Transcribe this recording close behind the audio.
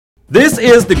This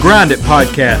is the Grind It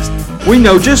Podcast. We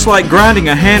know just like grinding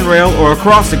a handrail or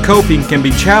across the coping can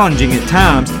be challenging at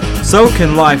times, so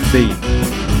can life be.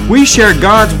 We share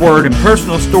God's Word and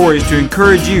personal stories to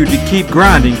encourage you to keep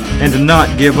grinding and to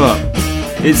not give up.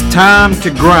 It's time to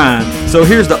grind. So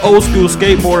here's the old school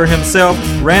skateboarder himself,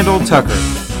 Randall Tucker.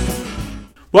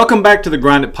 Welcome back to the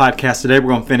Grind It Podcast. Today we're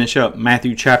going to finish up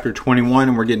Matthew chapter 21,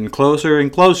 and we're getting closer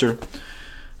and closer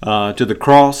to the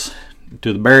cross,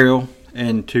 to the burial,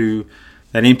 and to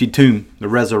that empty tomb, the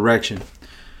resurrection.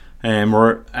 And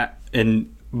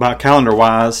by calendar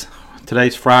wise,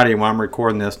 today's Friday. While I'm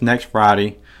recording this, next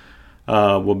Friday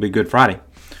will be Good Friday.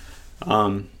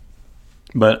 But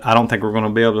I don't think we're going to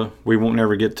be able to. We won't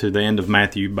ever get to the end of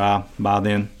Matthew by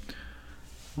then.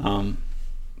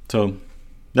 So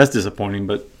that's disappointing.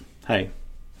 But hey,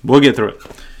 we'll get through it.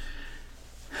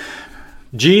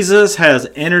 Jesus has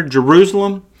entered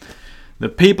Jerusalem. The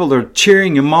people are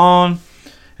cheering him on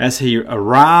as he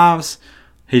arrives.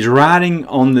 He's riding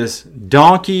on this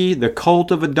donkey, the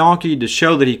colt of a donkey, to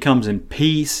show that he comes in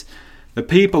peace. The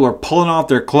people are pulling off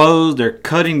their clothes. They're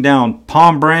cutting down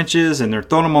palm branches and they're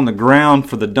throwing them on the ground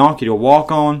for the donkey to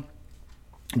walk on.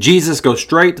 Jesus goes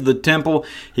straight to the temple.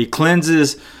 He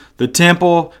cleanses the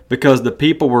temple because the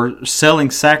people were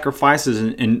selling sacrifices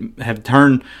and have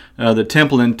turned the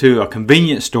temple into a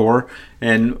convenience store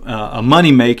and a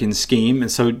money-making scheme.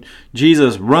 And so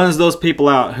Jesus runs those people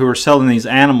out who are selling these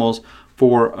animals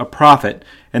for a profit.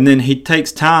 And then he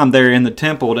takes time there in the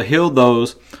temple to heal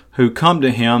those who come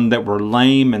to him that were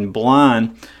lame and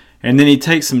blind. And then he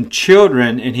takes some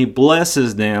children and he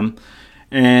blesses them.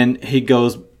 And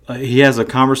he has a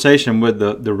conversation with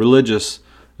the religious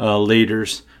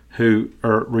leaders who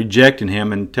are rejecting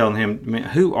him and telling him, "Man,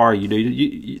 who are you,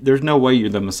 dude? There's no way you're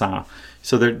the Messiah."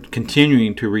 So they're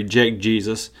continuing to reject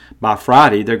Jesus. By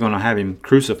Friday, they're going to have him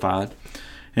crucified.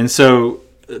 And so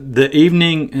the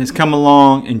evening has come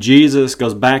along, and Jesus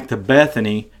goes back to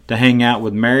Bethany to hang out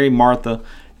with Mary, Martha,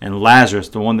 and Lazarus,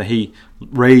 the one that he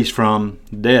raised from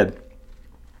the dead.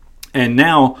 And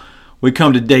now we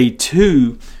come to day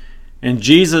 2. And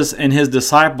Jesus and his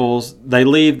disciples, they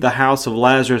leave the house of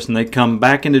Lazarus and they come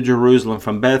back into Jerusalem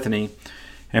from Bethany.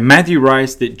 And Matthew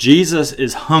writes that Jesus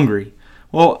is hungry.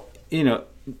 Well,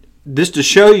 just to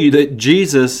show you that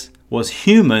Jesus was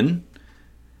human,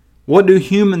 what do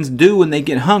humans do when they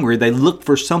get hungry? They look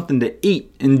for something to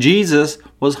eat. And Jesus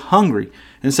was hungry.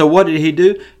 And so what did he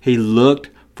do? He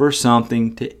looked for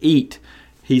something to eat.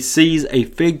 He sees a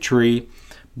fig tree,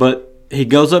 but he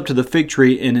goes up to the fig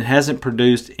tree and it hasn't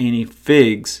produced any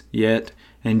figs yet.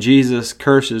 And Jesus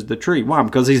curses the tree. Why?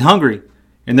 Because he's hungry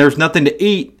and there's nothing to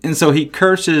eat. And so he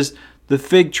curses the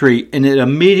fig tree, and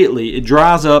it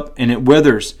dries up and it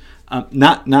withers.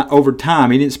 Not over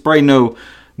time. He didn't spray no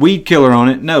weed killer on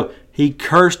it. No, he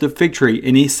cursed the fig tree,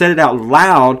 and he said it out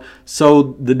loud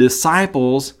so the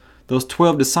disciples, those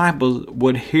 12 disciples,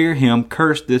 would hear him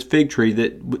curse this fig tree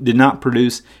that did not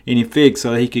produce any figs,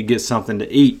 so that he could get something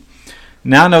to eat.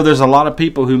 Now I know there's a lot of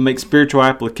people who make spiritual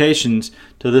applications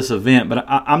to this event, but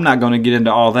I'm not going to get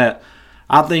into all that.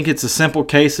 I think it's a simple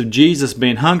case of Jesus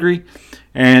being hungry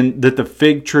and that the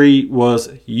fig tree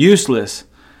was useless.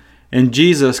 And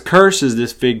Jesus curses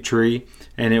this fig tree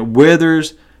and it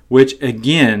withers, which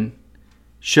again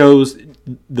shows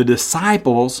the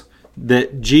disciples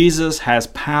that Jesus has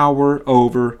power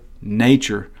over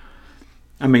nature.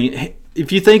 I mean,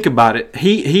 if you think about it,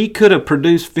 he could have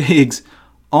produced figs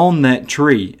on that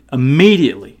tree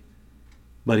immediately,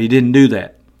 but he didn't do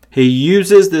that. He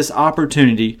uses this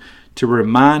opportunity to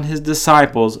remind his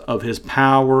disciples of his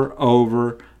power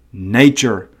over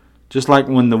nature. Just like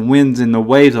when the winds and the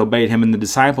waves obeyed him, and the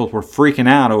disciples were freaking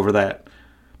out over that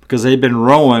because they'd been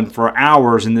rowing for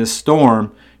hours in this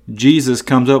storm. Jesus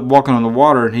comes up walking on the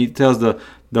water, and he tells the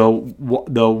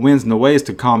winds and the waves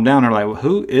to calm down. They're like, well,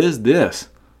 who is this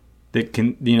that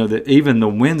can, that even the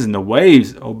winds and the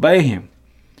waves obey him?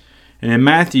 And in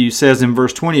Matthew says in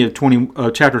verse 20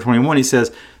 of chapter 21, he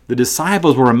says, the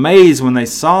disciples were amazed when they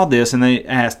saw this, and they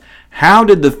asked, how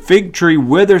did the fig tree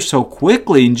wither so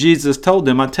quickly? And Jesus told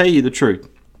them, I tell you the truth.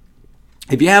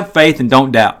 If you have faith and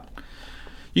don't doubt,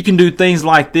 you can do things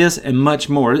like this and much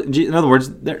more. In other words,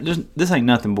 this ain't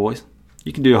nothing, boys.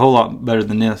 You can do a whole lot better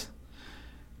than this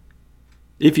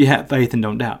if you have faith and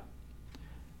don't doubt.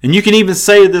 And you can even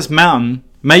say to this mountain,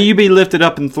 may you be lifted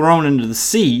up and thrown into the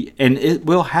sea, and it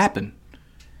will happen.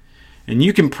 And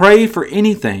you can pray for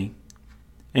anything,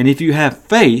 and if you have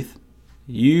faith,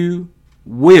 you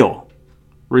will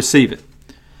receive it.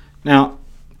 Now,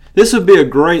 this would be a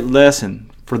great lesson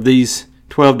for these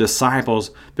 12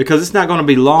 disciples, because it's not going to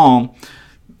be long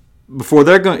before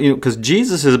they're going, because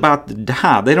Jesus is about to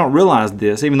die. They don't realize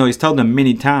this, even though he's told them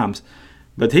many times.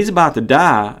 But he's about to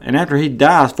die, and after he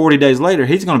dies, 40 days later,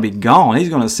 he's going to be gone. He's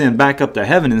going to ascend back up to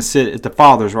heaven and sit at the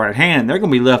Father's right hand. They're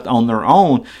going to be left on their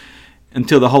own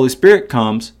until the Holy Spirit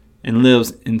comes and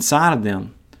lives inside of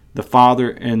them. The Father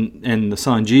and the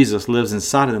Son, Jesus, lives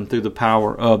inside of them through the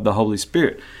power of the Holy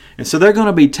Spirit. And so they're going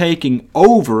to be taking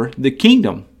over the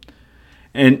kingdom.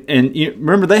 And you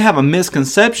remember, they have a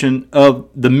misconception of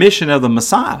the mission of the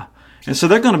Messiah. And so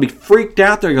they're going to be freaked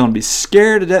out. They're going to be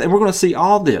scared to death. And we're going to see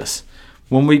all this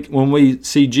when we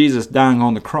see Jesus dying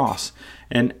on the cross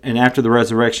and after the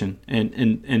resurrection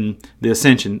and the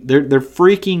ascension. They're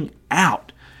freaking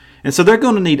out. And so they're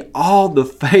going to need all the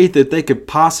faith that they could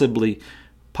possibly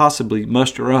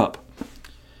muster up,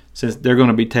 since they're going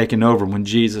to be taken over when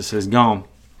Jesus is gone.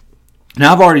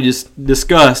 Now, I've already just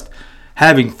discussed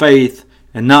having faith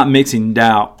and not mixing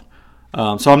doubt.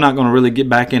 So I'm not going to really get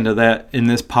back into that in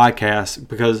this podcast,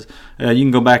 because you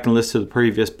can go back and listen to the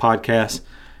previous podcast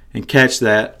and catch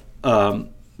that.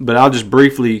 But I'll just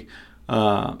briefly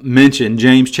mention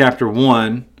James chapter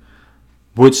 1,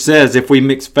 which says, if we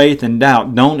mix faith and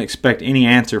doubt, don't expect any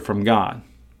answer from God.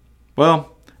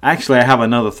 Well, actually, I have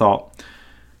another thought.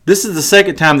 This is the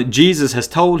second time that Jesus has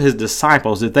told his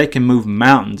disciples that they can move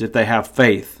mountains if they have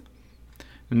faith.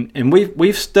 And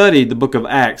we've studied the book of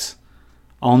Acts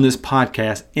on this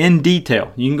podcast in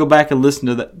detail. You can go back and listen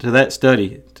to that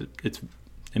study. It's,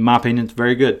 in my opinion, it's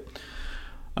very good.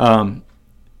 The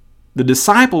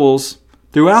disciples,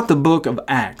 throughout the book of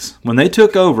Acts, when they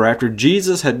took over after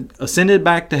Jesus had ascended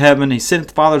back to heaven, he sat at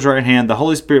the Father's right hand, the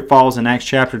Holy Spirit falls in Acts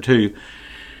chapter 2,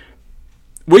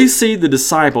 we see the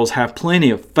disciples have plenty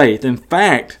of faith. In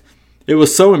fact, it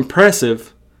was so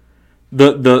impressive,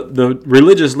 the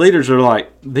religious leaders are like,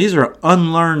 these are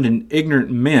unlearned and ignorant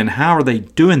men. How are they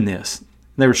doing this?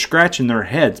 They were scratching their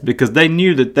heads, because they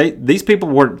knew that these people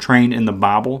weren't trained in the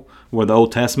Bible or the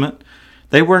Old Testament.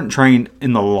 They weren't trained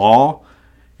in the law.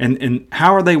 And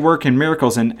how are they working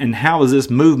miracles? And how is this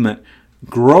movement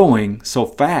growing so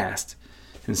fast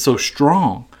and so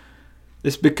strong?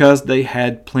 It's because they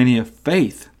had plenty of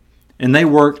faith. And they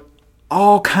worked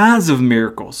all kinds of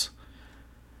miracles.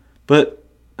 But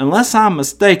unless I'm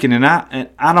mistaken, and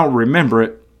I don't remember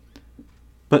it,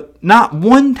 but not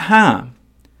one time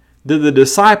did the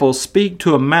disciples speak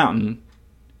to a mountain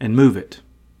and move it.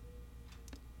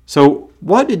 So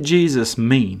what did Jesus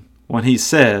mean when he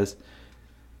says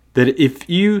that if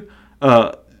you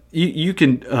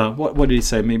can, what did he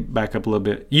say? Let me back up a little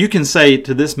bit. You can say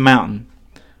to this mountain,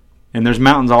 and there's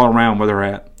mountains all around where they're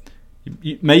at,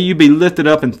 may you be lifted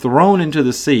up and thrown into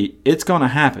the sea. It's going to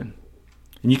happen.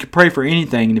 And you can pray for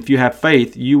anything, and if you have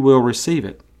faith, you will receive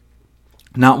it.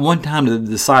 Not one time did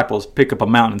the disciples pick up a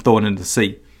mountain and throw it into the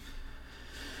sea.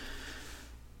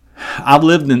 I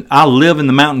live in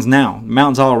the mountains now,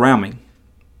 mountains all around me.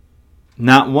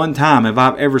 Not one time have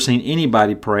I ever seen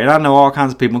anybody pray. And I know all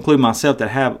kinds of people, including myself, that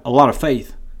have a lot of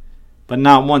faith. But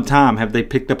not one time have they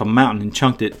picked up a mountain and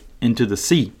chunked it into the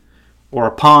sea, or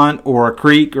a pond, or a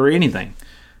creek, or anything.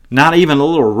 Not even a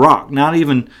little rock. Not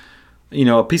even,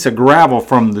 a piece of gravel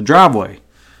from the driveway.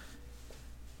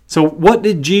 So what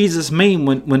did Jesus mean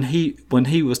when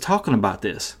he was talking about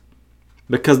this?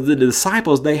 Because the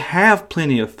disciples, they have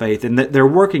plenty of faith, and that they're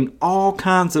working all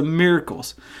kinds of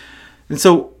miracles. And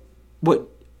so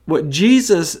what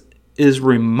Jesus is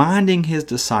reminding his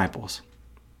disciples,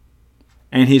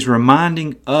 and he's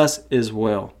reminding us as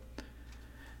well,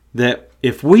 that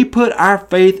if we put our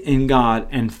faith in God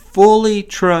and fully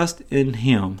trust in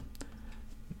him,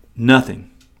 nothing,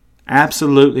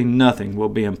 absolutely nothing will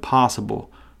be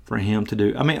impossible for him to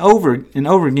do. I mean, over and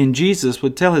over again, Jesus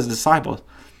would tell his disciples,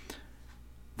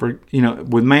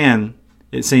 with man,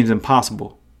 it seems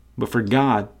impossible, but for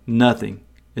God, nothing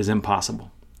is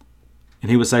impossible.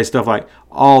 And he would say stuff like,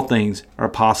 all things are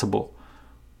possible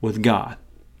with God.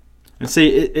 And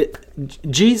see,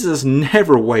 Jesus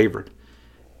never wavered.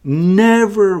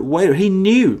 Never wavered. He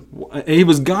knew. He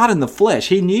was God in the flesh.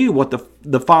 He knew what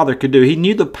the Father could do. He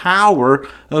knew the power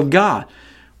of God.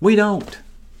 We don't.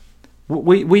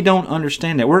 We don't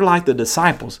understand that. We're like the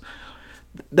disciples.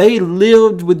 They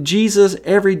lived with Jesus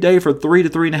every day for 3 to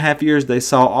 3.5 years. They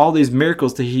saw all these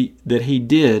miracles that he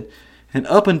did. And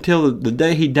up until the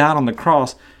day he died on the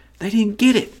cross, they didn't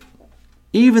get it.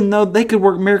 Even though they could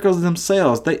work miracles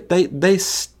themselves, they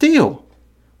still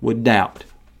would doubt.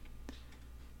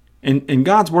 And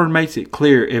God's Word makes it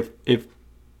clear,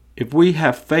 if we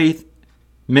have faith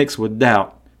mixed with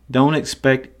doubt, don't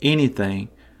expect anything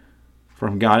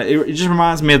from God. It just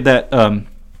reminds me of that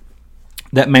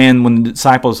man when the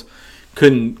disciples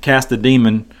couldn't cast the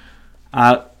demon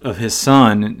out of his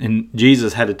son, and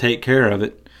Jesus had to take care of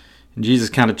it. And Jesus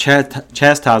kind of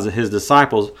chastised his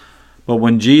disciples. But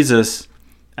when Jesus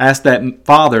asked that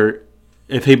father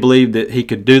if he believed that he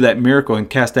could do that miracle and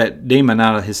cast that demon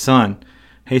out of his son,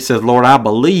 he says, Lord, I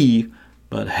believe,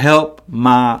 but help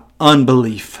my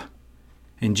unbelief.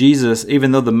 And Jesus,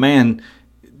 even though the man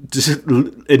just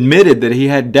admitted that he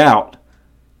had doubt,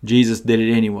 Jesus did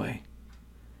it anyway.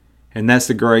 And that's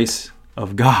the grace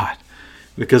of God.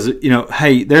 Because,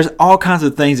 hey, there's all kinds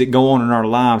of things that go on in our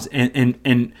lives,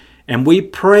 and we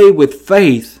pray with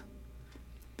faith.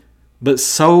 But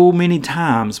so many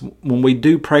times when we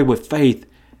do pray with faith,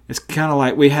 it's kind of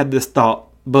like we had this thought,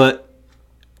 but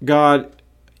God,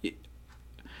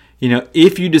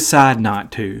 if you decide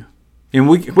not to, and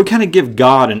we kind of give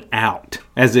God an out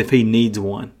as if he needs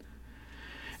one.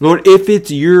 Lord, if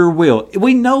it's your will,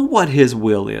 we know what his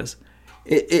will is.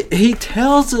 He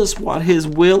tells us what his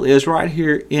will is right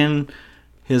here in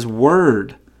his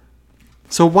word.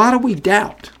 So why do we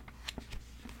doubt?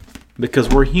 Because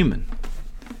we're human.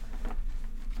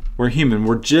 We're human.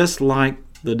 We're just like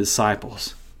the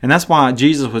disciples. And that's why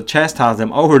Jesus would chastise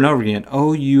them over and over again.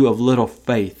 Oh, you of little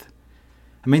faith.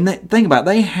 I mean, think about it.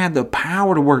 They had the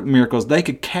power to work miracles. They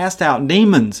could cast out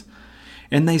demons.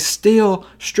 And they still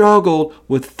struggled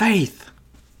with faith.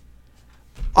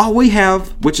 All we have,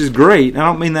 which is great, I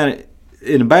don't mean that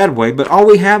in a bad way, but all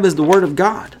we have is the Word of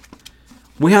God.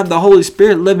 We have the Holy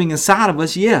Spirit living inside of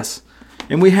us, yes.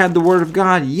 And we have the Word of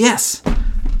God, yes.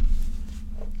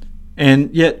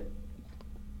 And yet,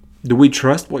 do we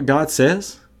trust what God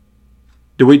says?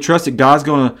 Do we trust that God's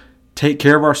going to take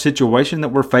care of our situation that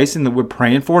we're facing, that we're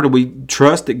praying for? Do we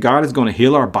trust that God is going to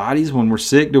heal our bodies when we're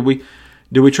sick? Do we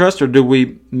trust, or do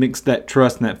we mix that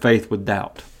trust and that faith with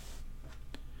doubt?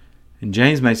 And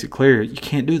James makes it clear you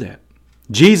can't do that.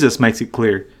 Jesus makes it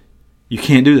clear you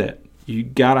can't do that. You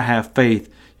got to have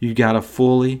faith. You got to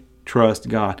fully trust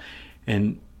God.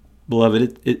 And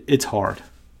beloved, it's hard.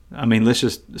 I mean, let's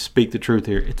just speak the truth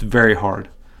here. It's very hard.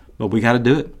 But we got to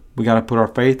do it. We got to put our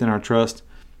faith and our trust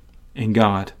in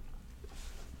God.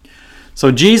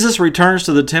 So Jesus returns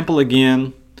to the temple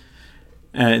again.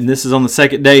 And this is on the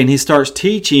second day. And he starts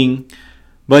teaching.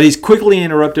 But he's quickly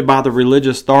interrupted by the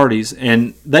religious authorities.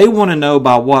 And they want to know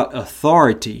by what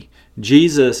authority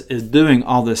Jesus is doing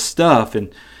all this stuff.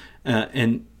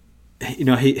 And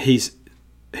he's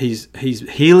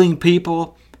healing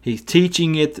people. He's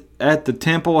teaching it at the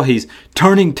temple. He's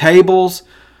turning tables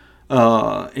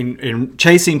and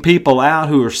chasing people out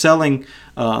who are selling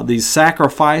these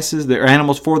sacrifices, their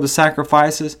animals for the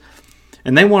sacrifices.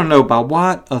 And they want to know by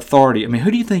what authority. I mean,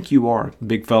 who do you think you are,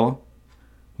 big fella?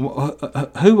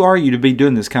 Who are you to be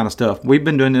doing this kind of stuff? We've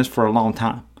been doing this for a long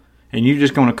time. And you're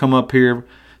just going to come up here,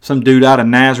 some dude out of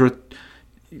Nazareth,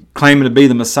 claiming to be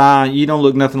the Messiah. You don't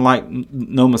look nothing like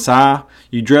no Messiah.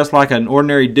 You dress like an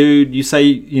ordinary dude. You say,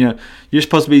 you're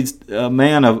supposed to be a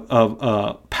man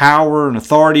of power and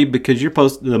authority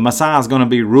because the Messiah is going to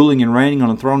be ruling and reigning on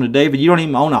the throne of David. You don't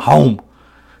even own a home.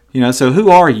 So who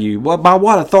are you? By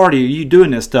what authority are you doing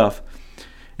this stuff?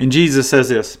 And Jesus says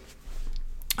this,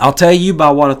 I'll tell you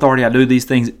by what authority I do these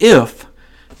things if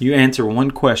you answer one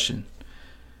question.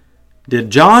 Did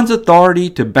John's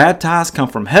authority to baptize come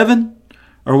from heaven,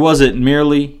 or was it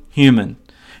merely human?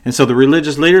 And so the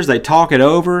religious leaders, they talk it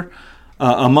over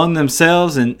among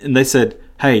themselves, and they said,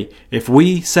 hey, if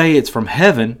we say it's from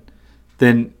heaven,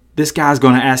 then this guy's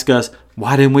going to ask us,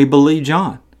 why didn't we believe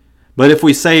John? But if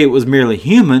we say it was merely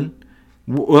human,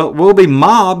 we'll be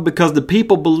mobbed because the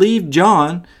people believed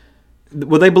John.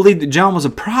 Well, they believed that John was a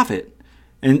prophet.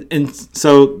 And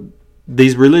so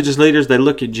these religious leaders, they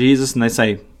look at Jesus and they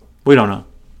say, we don't know.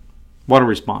 What a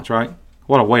response, right?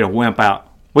 What a way to wimp out.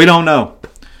 We don't know.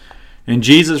 And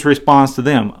Jesus responds to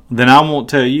them, then I won't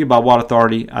tell you by what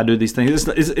authority I do these things.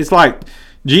 It's like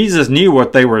Jesus knew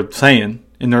what they were saying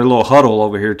in their little huddle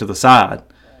over here to the side.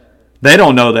 They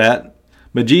don't know that,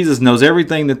 but Jesus knows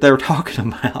everything that they're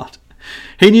talking about.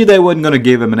 He knew they wasn't going to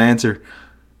give him an answer.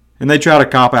 And they try to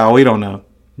cop out, we don't know.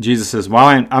 Jesus says, well,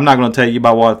 I'm not going to tell you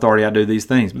by what authority I do these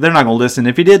things. But they're not going to listen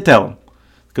if he did tell them,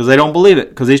 because they don't believe it,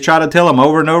 because he's tried to tell them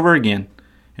over and over again.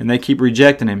 And they keep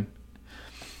rejecting him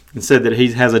and said that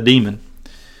he has a demon.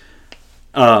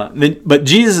 But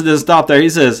Jesus doesn't stop there. He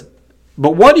says,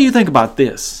 but what do you think about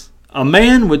this? A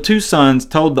man with 2 sons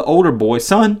told the older boy,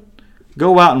 son,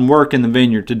 go out and work in the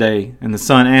vineyard today. And the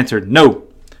son answered, no,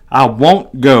 I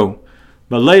won't go.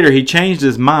 But later he changed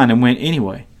his mind and went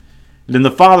anyway. Then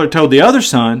the father told the other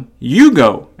son, you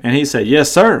go. And he said,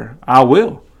 yes, sir, I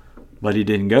will. But he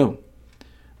didn't go.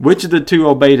 Which of the 2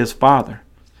 obeyed his father?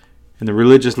 And the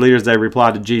religious leaders, they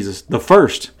replied to Jesus, the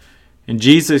first. And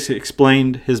Jesus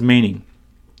explained his meaning.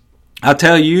 I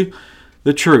tell you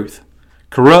the truth.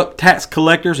 Corrupt tax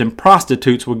collectors and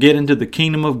prostitutes will get into the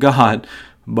kingdom of God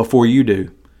before you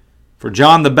do. For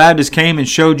John the Baptist came and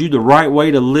showed you the right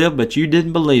way to live, but you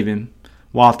didn't believe him,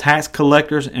 while tax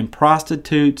collectors and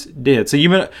prostitutes did.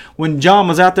 So when John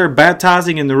was out there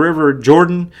baptizing in the river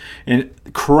Jordan, and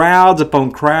crowds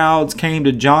upon crowds came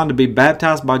to John to be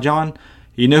baptized by John,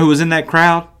 you know who was in that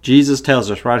crowd? Jesus tells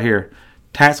us right here.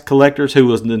 Tax collectors who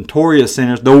was notorious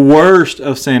sinners, the worst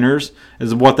of sinners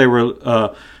is what they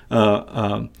were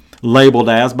labeled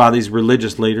as by these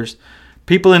religious leaders.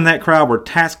 People in that crowd were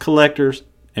tax collectors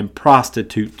and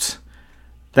prostitutes.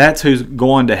 That's who's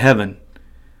going to heaven.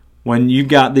 When you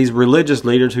got these religious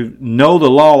leaders who know the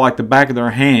law like the back of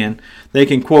their hand, they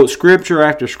can quote scripture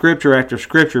after scripture after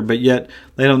scripture, but yet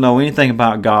they don't know anything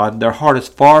about God. Their heart is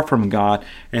far from God,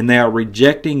 and they are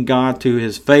rejecting God to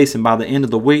his face, and by the end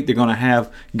of the week they're going to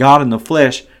have God in the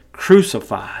flesh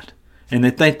crucified. And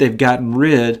they think they've gotten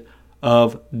rid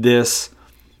of this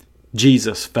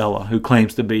Jesus fella who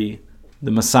claims to be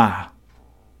the Messiah.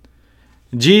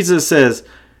 Jesus says,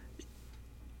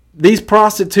 these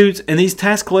prostitutes and these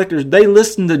tax collectors, they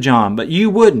listened to John, but you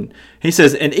wouldn't. He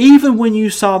says, and even when you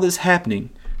saw this happening,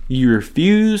 you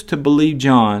refused to believe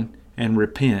John and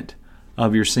repent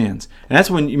of your sins. And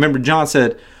that's when, you remember John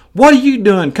said, what are you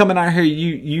doing coming out here,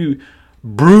 you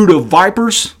brood of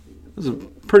vipers? It was a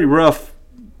pretty rough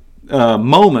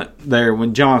moment there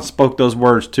when John spoke those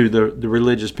words to the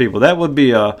religious people. That would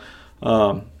be a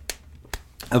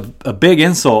big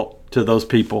insult to those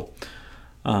people.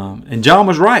 And John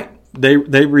was right. They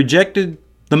rejected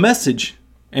the message.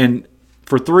 And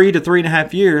for 3 to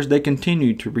 3.5 years, they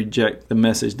continued to reject the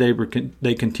message.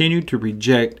 They continued to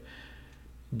reject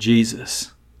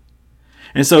Jesus.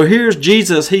 And so here's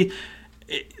Jesus. He,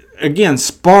 again,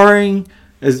 sparring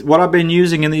is what I've been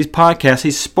using in these podcasts.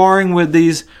 He's sparring with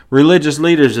these religious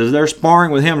leaders as they're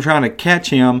sparring with him, trying to catch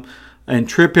him and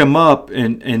trip him up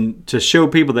and to show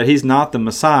people that he's not the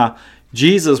Messiah.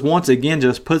 Jesus once again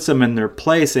just puts them in their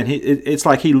place, and it's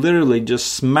like he literally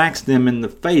just smacks them in the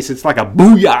face. It's like a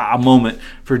booyah moment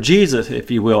for Jesus, if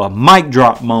you will, a mic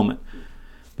drop moment.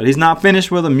 But he's not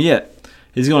finished with them yet.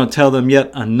 He's going to tell them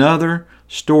yet another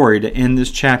story to end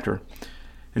this chapter.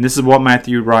 And this is what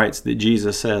Matthew writes that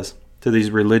Jesus says to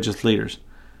these religious leaders.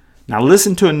 Now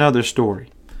listen to another story.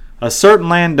 A certain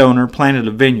landowner planted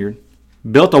a vineyard,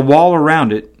 built a wall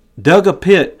around it, dug a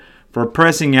pit for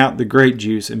pressing out the grape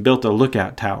juice, and built a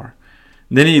lookout tower.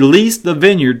 Then he leased the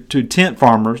vineyard to tenant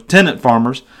farmers,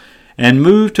 and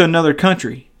moved to another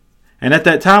country. And at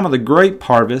that time of the grape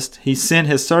harvest, he sent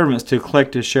his servants to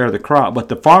collect his share of the crop. But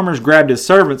the farmers grabbed his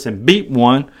servants and beat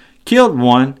one, killed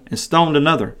one, and stoned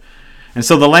another. And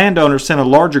so the landowner sent a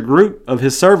larger group of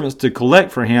his servants to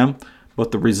collect for him,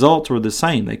 but the results were the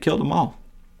same. They killed them all.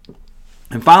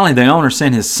 And finally the owner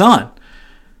sent his son,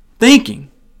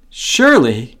 thinking,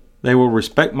 surely they will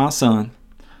respect my son.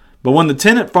 But when the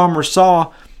tenant farmers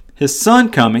saw his son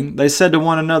coming, they said to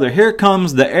one another, here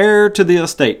comes the heir to the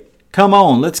estate. Come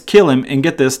on, let's kill him and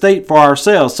get the estate for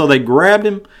ourselves. So they grabbed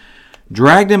him,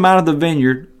 dragged him out of the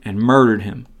vineyard, and murdered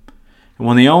him. And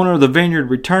when the owner of the vineyard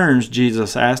returns,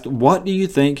 Jesus asked, what do you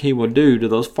think he will do to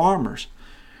those farmers?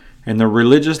 And the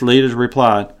religious leaders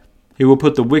replied, he will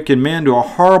put the wicked men to a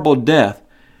horrible death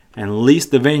and lease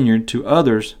the vineyard to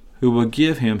others who will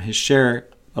give him his share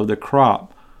of the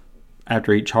crop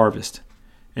after each harvest.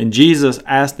 And Jesus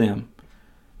asked them,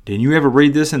 didn't you ever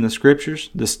read this in the scriptures?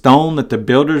 The stone that the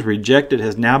builders rejected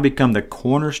has now become the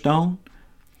cornerstone.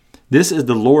 This is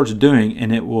the Lord's doing,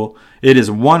 and it is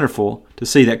wonderful to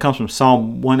see. That comes from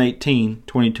Psalm 118,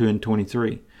 22 and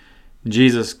 23.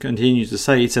 Jesus continues to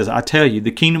say, he says, I tell you,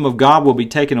 the kingdom of God will be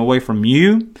taken away from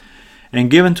you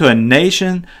and given to a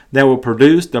nation that will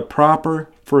produce the proper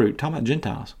fruit. Talking about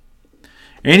Gentiles.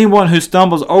 Anyone who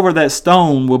stumbles over that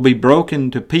stone will be broken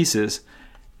to pieces,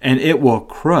 and it will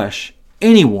crush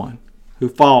anyone who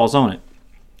falls on it.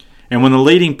 And when the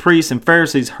leading priests and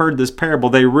Pharisees heard this parable,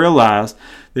 they realized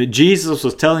that Jesus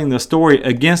was telling the story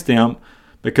against them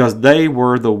because they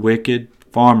were the wicked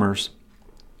farmers.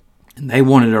 And they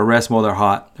wanted to arrest them while they're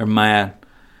hot. They're mad.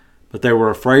 But they were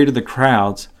afraid of the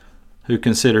crowds who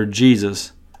considered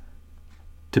Jesus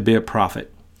to be a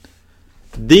prophet.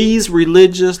 These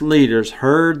religious leaders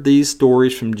heard these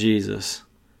stories from Jesus,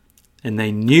 and they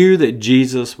knew that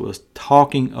Jesus was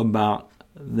talking about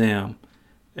them.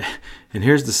 And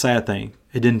here's the sad thing.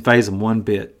 It didn't faze them one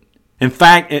bit. In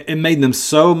fact, it made them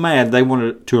so mad they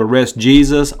wanted to arrest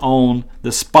Jesus on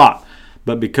the spot.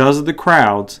 But because of the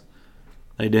crowds,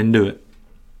 they didn't do it.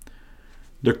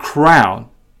 The crowd,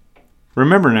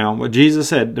 remember now what Jesus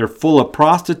said, they're full of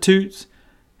prostitutes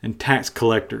and tax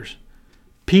collectors.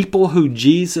 people who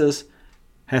Jesus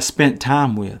has spent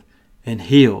time with and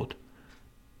healed.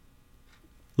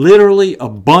 Literally a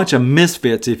bunch of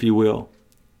misfits, if you will.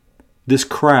 This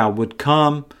crowd would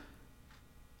come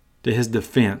to his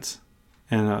defense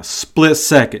in a split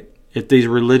second if these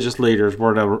religious leaders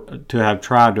were to have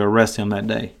tried to arrest him that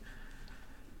day.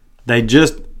 They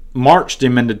just marched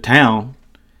him into town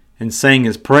and sang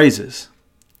his praises.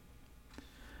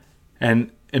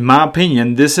 And in my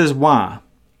opinion, this is why,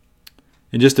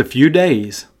 in just a few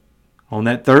days, on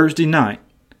that Thursday night,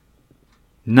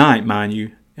 mind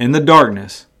you, in the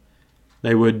darkness,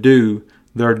 they would do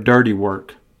their dirty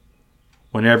work.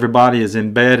 When everybody is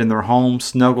in bed in their homes,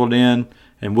 snuggled in,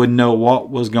 and wouldn't know what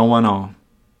was going on.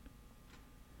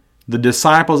 The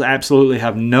disciples absolutely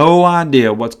have no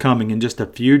idea what's coming in just a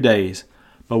few days.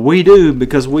 But we do,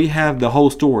 because we have the whole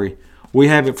story. We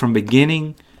have it from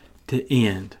beginning to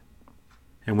end.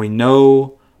 And we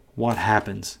know what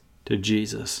happens to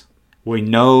Jesus. We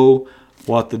know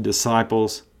what the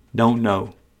disciples don't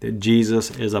know. That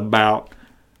Jesus is about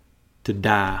to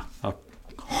die a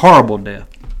horrible death.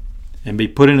 And be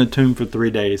put in a tomb for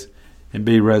 3 days. And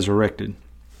be resurrected.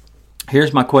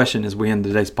 Here's my question as we end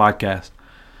today's podcast.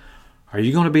 Are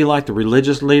you going to be like the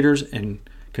religious leaders and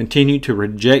continue to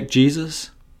reject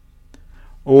Jesus?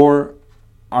 Or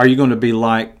are you going to be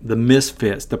like the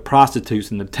misfits, the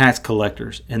prostitutes and the tax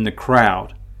collectors in the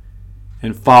crowd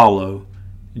and follow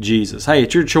Jesus? Hey,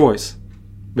 it's your choice,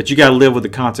 but you got to live with the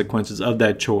consequences of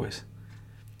that choice.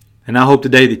 And I hope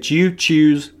today that you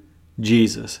choose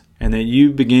Jesus and that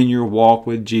you begin your walk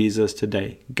with Jesus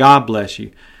today. God bless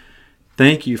you.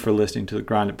 Thank you for listening to the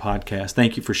Grounded Podcast.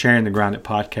 Thank you for sharing the Grounded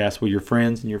Podcast with your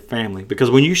friends and your family.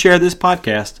 Because when you share this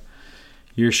podcast,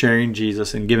 you're sharing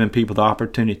Jesus and giving people the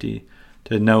opportunity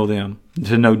to know them,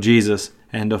 to know Jesus,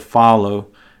 and to follow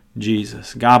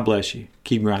Jesus. God bless you.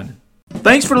 Keep grinding.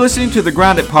 Thanks for listening to the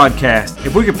Grounded Podcast.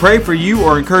 If we could pray for you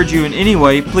or encourage you in any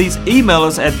way, please email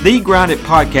us at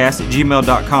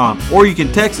thegroundedpodcast@gmail.com, or you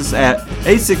can text us at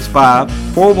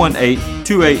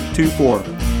 865-418-2824.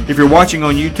 If you're watching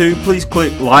on YouTube, please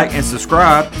click like and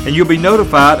subscribe, and you'll be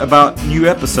notified about new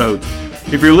episodes.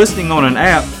 If you're listening on an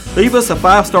app, leave us a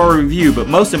 5-star review, but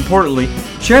most importantly,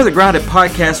 share the Grounded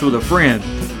Podcast with a friend.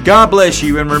 God bless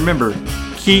you, and remember,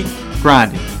 keep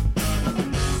grinding.